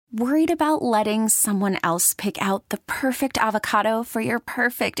Worried about letting someone else pick out the perfect avocado for your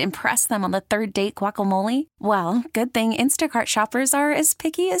perfect impress them on the third date guacamole? Well, good thing Instacart shoppers are as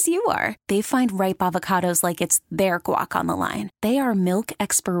picky as you are. They find ripe avocados like it's their guac on the line. They are milk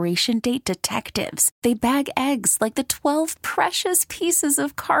expiration date detectives. They bag eggs like the 12 precious pieces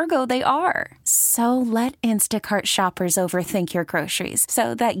of cargo they are. So let Instacart shoppers overthink your groceries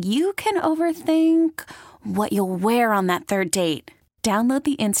so that you can overthink what you'll wear on that third date. Download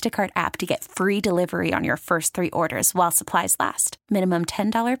the Instacart app to get free delivery on your first 3 orders while supplies last. Minimum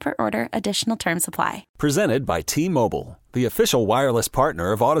 $10 per order. Additional terms apply. Presented by T-Mobile, the official wireless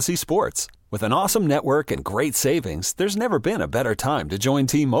partner of Odyssey Sports. With an awesome network and great savings, there's never been a better time to join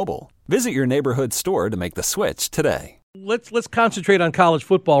T-Mobile. Visit your neighborhood store to make the switch today. Let's concentrate on college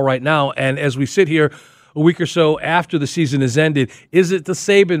football right now. And as we sit here a week or so after the season has ended, is it the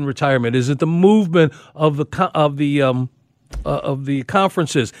Saban retirement? Is it the movement of the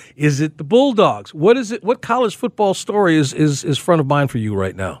conferences? Is it the Bulldogs? What is it? What college football story is front of mind for you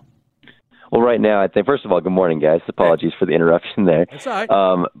right now? Well, right now, I think, first of all, good morning, guys. Apologies for the interruption there. That's all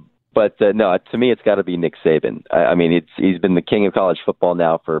right. But no, to me, it's got to be Nick Saban. I mean, he's been the king of college football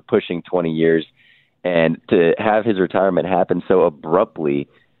now for pushing 20 years. And to have his retirement happen so abruptly,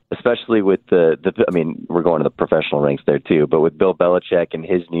 especially with I mean, we're going to the professional ranks there too, but with Bill Belichick and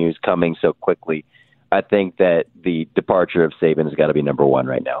his news coming so quickly, I think that the departure of Saban has got to be number one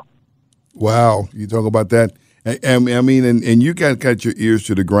right now. Wow, you talk about that. I mean, and you got your ears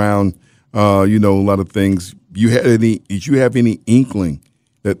to the ground. You know a lot of things. Did you have any inkling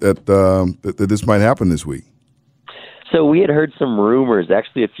that this might happen this week? So we had heard some rumors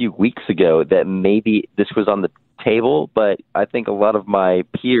actually a few weeks ago that maybe this was on the table, but I think a lot of my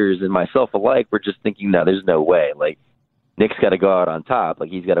peers and myself alike were just thinking, no, there's no way. Like, Nick's got to go out on top. Like,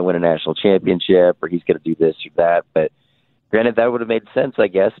 he's got to win a national championship or he's got to do this or that. But granted, that would have made sense, I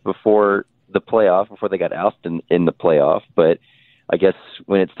guess, before the playoff, before they got ousted in the playoff. But I guess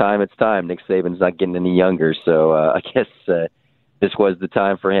when it's time, it's time. Nick Saban's not getting any younger. So I guess this was the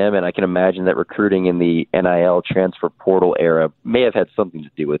time for him. And I can imagine that recruiting in the NIL transfer portal era may have had something to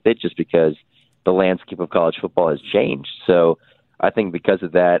do with it, just because the landscape of college football has changed. So I think because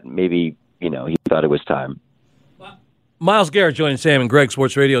of that, maybe, he thought it was time. Miles Garrett joining Sam and Greg,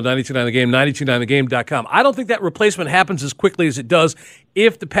 Sports Radio, 92.9 The Game, 92.9thegame.com. I don't think that replacement happens as quickly as it does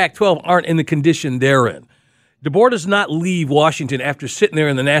if the Pac-12 aren't in the condition they're in. DeBoer does not leave Washington after sitting there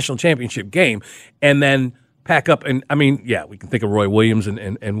in the national championship game and then pack up. And, I mean, yeah, we can think of Roy Williams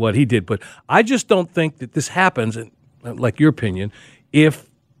and what he did, but I just don't think that this happens, and like your opinion, if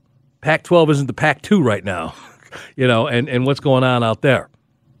Pac-12 isn't the Pac-2 right now, and what's going on out there.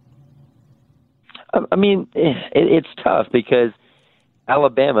 I mean, it's tough because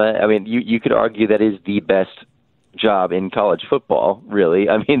Alabama, I mean, you could argue that is the best job in college football, really.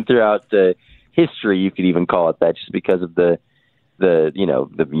 I mean, throughout the history, you could even call it that, just because of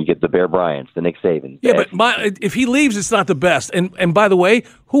you get the Bear Bryants, the Nick Sabans. Yeah, but if he leaves, it's not the best. And by the way,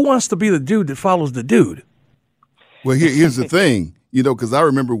 who wants to be the dude that follows the dude? Well, here's the thing, because I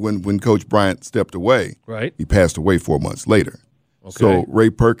remember when Coach Bryant stepped away. Right. He passed away 4 months later. Okay. So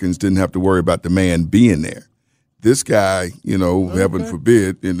Ray Perkins didn't have to worry about the man being there. This guy, heaven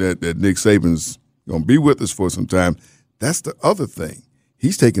forbid, and that Nick Saban's going to be with us for some time. That's the other thing.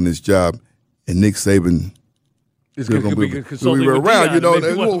 He's taking this job, and Nick Saban is going to be around. He's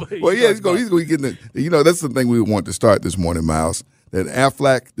going to be getting it. That's the thing we want to start this morning, Miles. That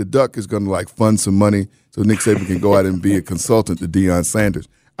Aflac, the duck, is going to fund some money so Nick Saban can go out and be a consultant to Deion Sanders.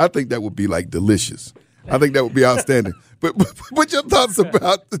 I think that would be delicious. I think that would be outstanding. But what's your thoughts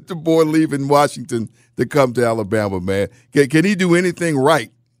about the boy leaving Washington to come to Alabama, man? Can he do anything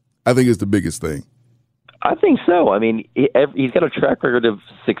right? I think it's the biggest thing. I think so. I mean, he's got a track record of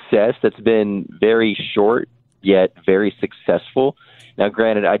success that's been very short, yet very successful. Now,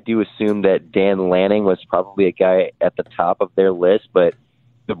 granted, I do assume that Dan Lanning was probably a guy at the top of their list, but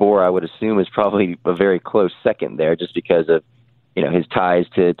DeBoer, I would assume, is probably a very close second there, just because of his ties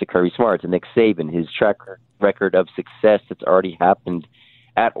to Kirby Smart, to Nick Saban, his track record of success that's already happened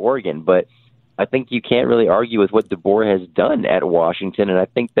at Oregon. But I think you can't really argue with what DeBoer has done at Washington, and I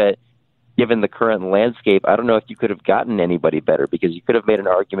think that given the current landscape, I don't know if you could have gotten anybody better, because you could have made an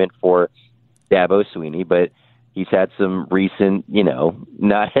argument for Dabo Swinney, but he's had some recent,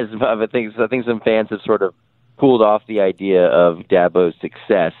 not as I think some fans have sort of cooled off the idea of Dabo's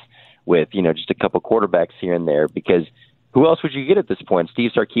success with, just a couple quarterbacks here and there, because who else would you get at this point?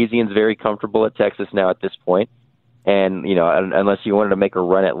 Steve Sarkisian's very comfortable at Texas now at this point. And, unless you wanted to make a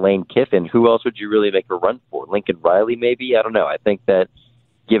run at Lane Kiffin, who else would you really make a run for? Lincoln Riley, maybe? I don't know. I think that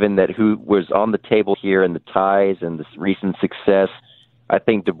given that who was on the table here and the ties and this recent success, I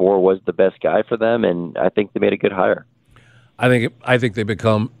think DeBoer was the best guy for them, and I think they made a good hire. I think they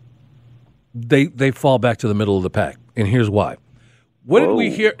become they fall back to the middle of the pack, and here's why. What did we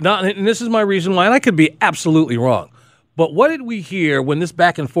hear? Now, and this is my reason why, and I could be absolutely wrong. But what did we hear when this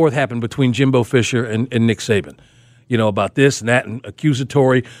back and forth happened between Jimbo Fisher and Nick Saban? About this and that, and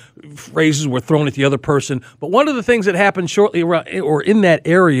accusatory phrases were thrown at the other person. But one of the things that happened shortly around, or in that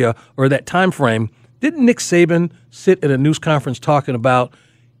area or that time frame, didn't Nick Saban sit at a news conference talking about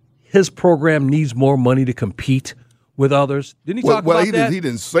his program needs more money to compete with others? Didn't he talk about that? He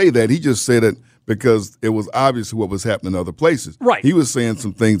didn't say that. He just said it because it was obvious what was happening in other places. Right. He was saying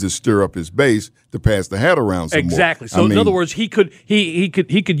some things to stir up his base to pass the hat around some more. Exactly. So in other words, he could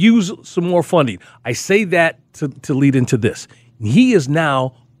use some more funding. I say that to lead into this. He is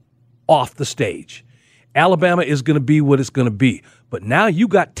now off the stage. Alabama is going to be what it's going to be. But now you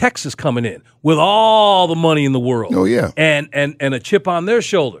got Texas coming in with all the money in the world. Oh, yeah. And a chip on their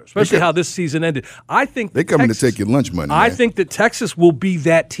shoulder, especially how this season ended. I think they're coming to take your lunch money. I think that Texas will be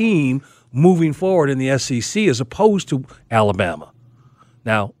that team moving forward in the SEC as opposed to Alabama.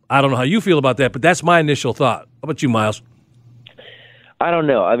 Now, I don't know how you feel about that, but that's my initial thought. How about you, Miles? I don't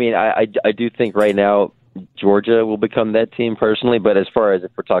know. I mean, I do think right now Georgia will become that team personally, but as far as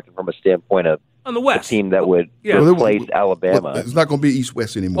if we're talking from a standpoint of on the West, a team that would replace Alabama. It's not going to be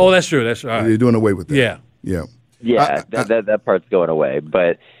East-West anymore. Oh, that's true. That's right. They're doing away with that. Yeah. That part's going away.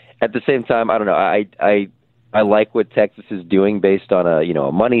 But at the same time, I don't know. I like what Texas is doing based on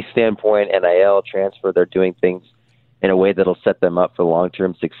a money standpoint, NIL transfer. They're doing things in a way that'll set them up for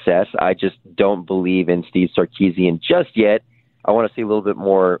long-term success. I just don't believe in Steve Sarkisian just yet. I want to see a little bit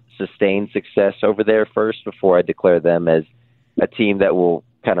more sustained success over there first before I declare them as a team that will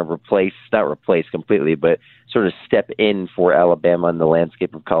kind of not replace completely, but sort of step in for Alabama in the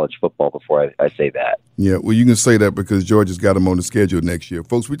landscape of college football before I say that. Yeah, well, you can say that because Georgia's got them on the schedule next year.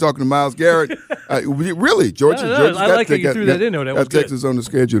 Folks, we're talking to Miles Garrett. Really, Georgia's I like how you threw that in there. That was got Texas on the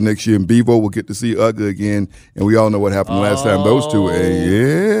schedule next year, and Bevo will get to see Uga again, and we all know what happened last time those two.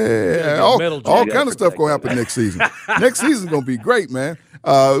 All kind of stuff going to happen next season. Next season's going to be great, man.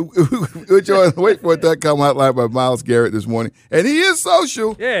 We're joined Wait for It.com hotline by Miles Garrett this morning. And he is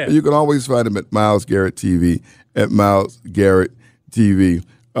social. Yeah. You can always find him at Miles Garrett TV, at Miles Garrett TV.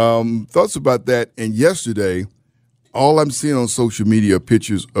 Thoughts about that? And yesterday, all I'm seeing on social media are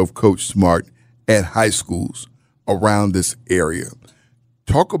pictures of Coach Smart at high schools around this area.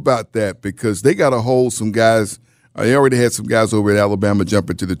 Talk about that because they got to hold some guys. They already had some guys over at Alabama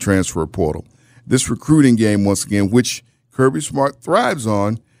jump into the transfer portal. This recruiting game, once again, which Kirby Smart thrives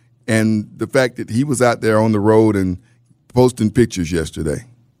on, and the fact that he was out there on the road and posting pictures yesterday.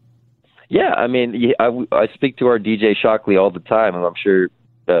 Yeah, I mean, I speak to our DJ Shockley all the time, and I'm sure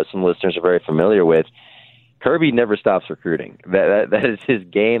some listeners are very familiar with. Kirby never stops recruiting. That is his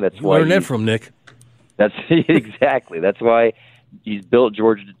game. That's why. Learn that from Nick. That's exactly. That's why he's built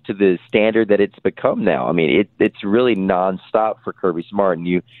Georgia to the standard that it's become now. I mean, it's really nonstop for Kirby Smart, and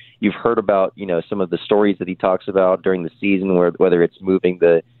you've heard about some of the stories that he talks about during the season, whether it's moving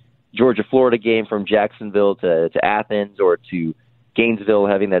the Georgia-Florida game from Jacksonville to Athens or to Gainesville,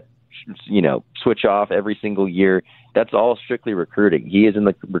 having that switch off every single year. That's all strictly recruiting. He is in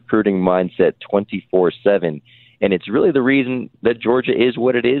the recruiting mindset 24/7, and it's really the reason that Georgia is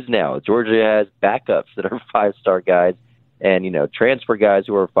what it is now. Georgia has backups that are 5-star guys and transfer guys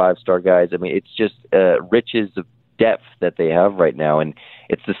who are 5-star guys. I mean, it's just riches of depth that they have right now, and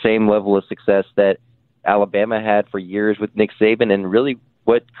it's the same level of success that Alabama had for years with Nick Saban, and really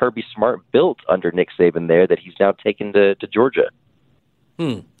what Kirby Smart built under Nick Saban there that he's now taken to Georgia.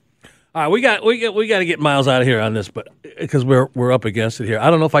 All right, we got to get Miles out of here on this, but because we're up against it here. I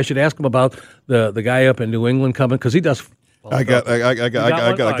don't know if I should ask him about the guy up in New England coming because he does. I got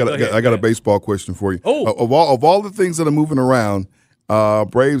a baseball question for you. Oh. Of all the things that are moving around,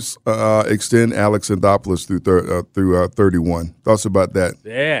 Braves extend Alex Anthopoulos through 31. Thoughts about that?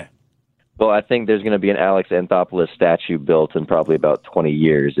 Yeah. Well, I think there's going to be an Alex Anthopoulos statue built in probably about 20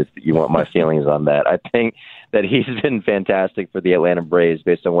 years, if you want my feelings on that. I think that he's been fantastic for the Atlanta Braves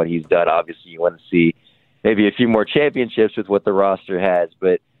based on what he's done. Obviously, you want to see maybe a few more championships with what the roster has,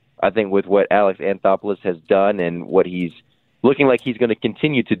 but I think with what Alex Anthopoulos has done and what he's looking like he's going to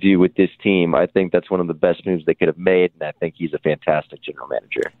continue to do with this team, I think that's one of the best moves they could have made, and I think he's a fantastic general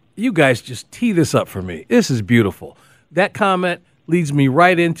manager. You guys just tee this up for me. This is beautiful. That comment leads me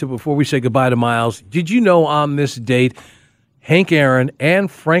right into, before we say goodbye to Miles, did you know on this date, Hank Aaron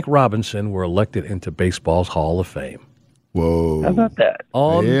and Frank Robinson were elected into baseball's Hall of Fame? Whoa. How about that?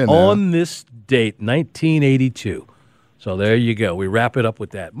 On this date, 1982. So there you go. We wrap it up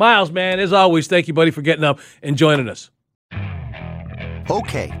with that. Miles, man, as always, thank you, buddy, for getting up and joining us.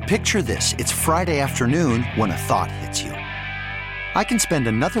 Okay, picture this. It's Friday afternoon when a thought hits you. I can spend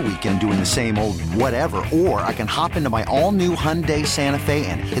another weekend doing the same old whatever, or I can hop into my all-new Hyundai Santa Fe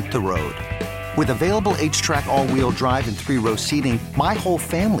and hit the road. With available H-Track all-wheel drive and 3-row seating, my whole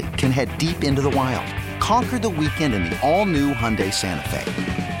family can head deep into the wild. Conquer the weekend in the all-new Hyundai Santa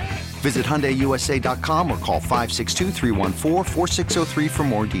Fe. Visit HyundaiUSA.com or call 562-314-4603 for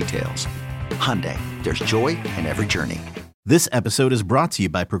more details. Hyundai, there's joy in every journey. This episode is brought to you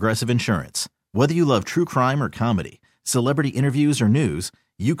by Progressive Insurance. Whether you love true crime or comedy, celebrity interviews or news,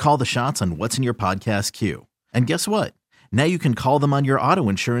 you call the shots on what's in your podcast queue. And guess what? Now you can call them on your auto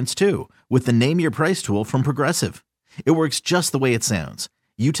insurance too with the Name Your Price tool from Progressive. It works just the way it sounds.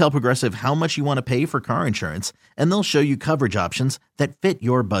 You tell Progressive how much you want to pay for car insurance, and they'll show you coverage options that fit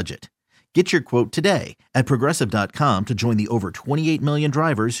your budget. Get your quote today at Progressive.com to join the over 28 million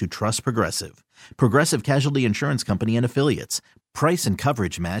drivers who trust Progressive. Progressive Casualty Insurance Company and Affiliates. Price and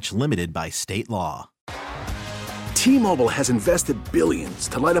coverage match limited by state law. T-Mobile has invested billions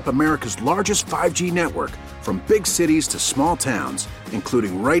to light up America's largest 5G network, from big cities to small towns,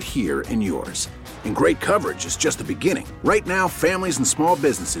 including right here in yours. And great coverage is just the beginning. Right now, families and small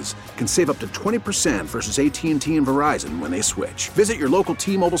businesses can save up to 20% versus AT&T and Verizon when they switch. Visit your local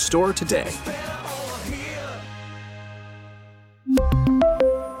T-Mobile store today.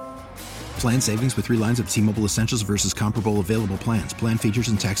 Plan savings with 3 lines of T-Mobile Essentials versus comparable available plans. Plan features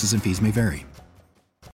and taxes and fees may vary.